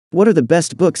What are the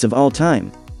best books of all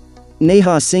time?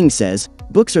 Neha Singh says,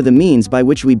 books are the means by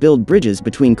which we build bridges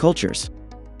between cultures.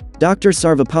 Dr.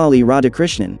 Sarvepalli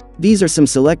Radhakrishnan, these are some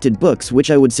selected books which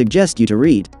I would suggest you to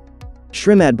read.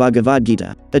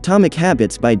 Shrimadbhagavadgita, Atomic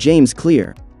Habits by James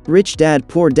Clear, Rich Dad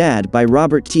Poor Dad by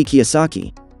Robert T.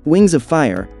 Kiyosaki, Wings of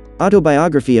Fire,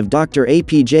 Autobiography of Dr.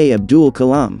 APJ Abdul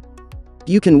Kalam,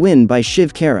 You Can Win by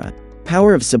Shiv Khera,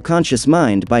 Power of Subconscious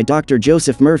Mind by Dr.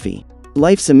 Joseph Murphy,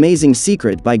 Life's Amazing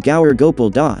Secret by Gaur Gopal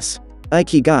Das,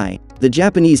 Ikigai, The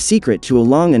Japanese Secret to a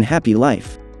Long and Happy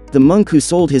Life, The Monk Who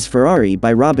Sold His Ferrari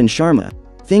by Robin Sharma,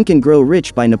 Think and Grow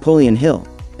Rich by Napoleon Hill,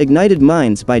 Ignited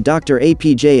Minds by Dr.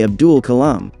 APJ Abdul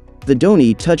Kalam, The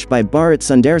Dhoni Touch by Bharat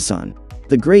Sundaresan,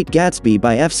 The Great Gatsby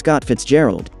by F. Scott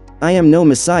Fitzgerald, I Am No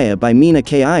Messiah by Meena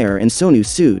K. Iyer and Sonu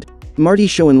Sood. Marty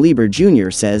Schoenleber Jr.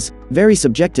 says, very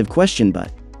subjective question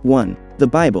but 1. The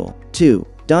Bible, 2.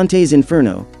 Dante's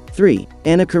Inferno, 3.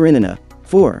 Anna Karenina,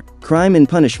 4. Crime and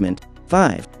Punishment,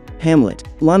 5. Hamlet.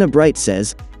 Lana Bright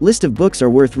says, list of books are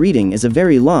worth reading is a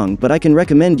very long but I can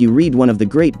recommend you read one of the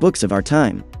great books of our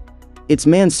time. It's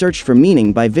Man's Search for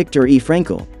Meaning by Viktor E.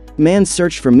 Frankl. Man's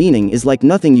Search for Meaning is like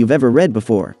nothing you've ever read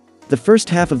before. The first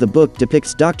half of the book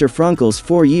depicts Dr. Frankl's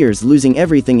 4 years losing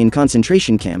everything in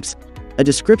concentration camps, a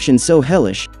description so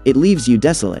hellish, it leaves you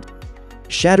desolate.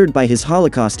 Shattered by his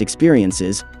Holocaust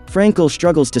experiences, Frankl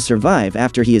struggles to survive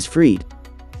after he is freed.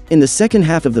 In the second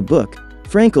half of the book,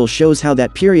 Frankl shows how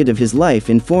that period of his life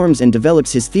informs and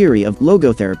develops his theory of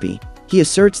logotherapy. He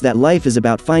asserts that life is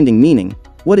about finding meaning,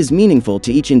 what is meaningful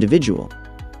to each individual.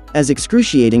 As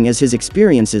excruciating as his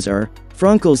experiences are,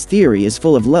 Frankl's theory is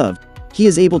full of love. He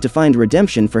is able to find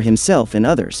redemption for himself and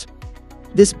others.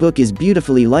 This book is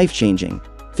beautifully life-changing.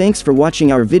 Thanks for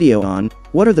watching our video on,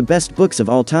 what are the best books of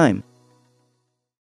all time?